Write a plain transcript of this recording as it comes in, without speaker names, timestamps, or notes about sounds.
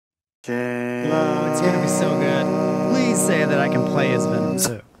Oh, it's gonna be so good. Please say that I can play as Venom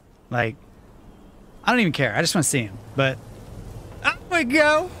too. Like, I don't even care. I just want to see him. But up we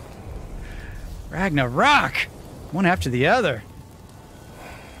go. Ragnarok, one after the other.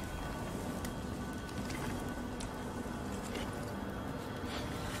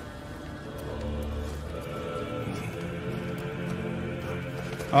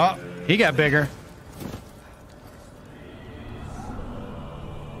 Oh, he got bigger.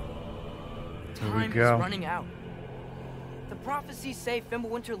 Time is running out. The prophecies say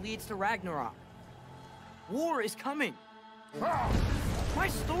Fimbulwinter leads to Ragnarok. War is coming. My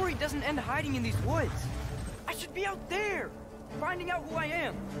story doesn't end hiding in these woods. I should be out there, finding out who I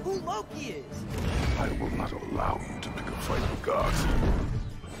am, who Loki is. I will not allow you to pick a fight with gods.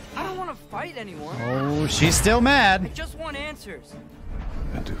 I don't want to fight anyone. Oh, she's still I mad. just want answers.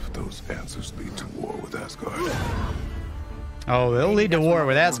 And if those answers lead to war with Asgard, Oh, it'll lead to war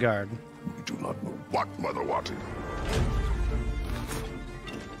with Asgard. we do not know what Mother wanted.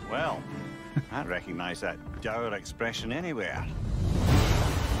 Well, I recognize that dour expression anywhere.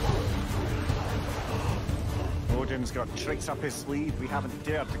 Odin's got tricks up his sleeve we haven't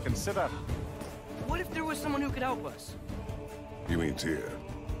dared to consider. What if there was someone who could help us? You mean Tyr,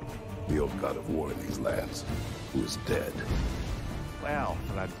 the old god of war in these lands, who is dead? Well,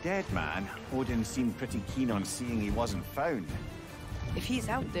 for a dead man, Odin seemed pretty keen on seeing he wasn't found. If he's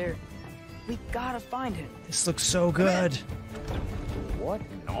out there, we gotta find him. This looks so good. What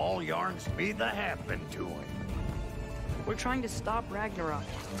in all yarns be the happened to him? We're trying to stop Ragnarok,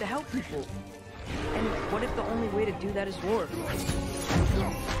 to help people. And what if the only way to do that is war?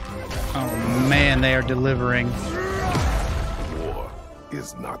 Oh man, they are delivering. War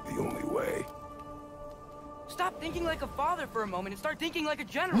is not the only way. Stop thinking like a father for a moment and start thinking like a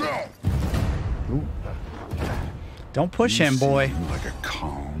general. Ooh. Don't push him, boy. You seem like a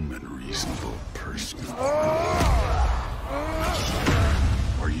calm and reasonable person.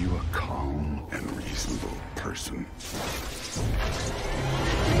 Are you a calm and reasonable person?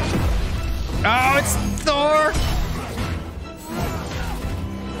 Oh, it's Thor!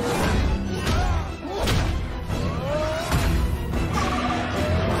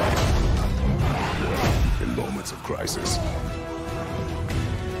 In moments of crisis,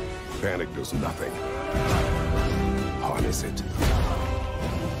 panic does nothing. Harness it.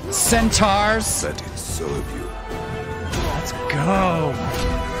 Centaurs! Let it serve you. Let's go!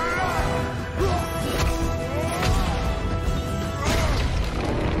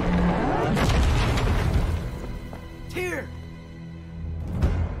 Tyr!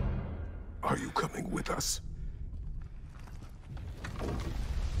 Are you coming with us?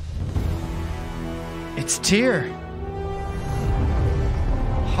 It's Tyr.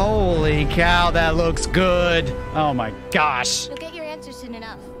 Holy cow, that looks good. Oh my gosh. You'll get your answers soon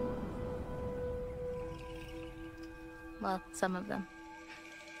enough. Well, some of them.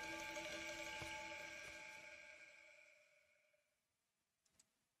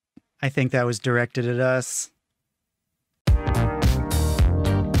 I think that was directed at us.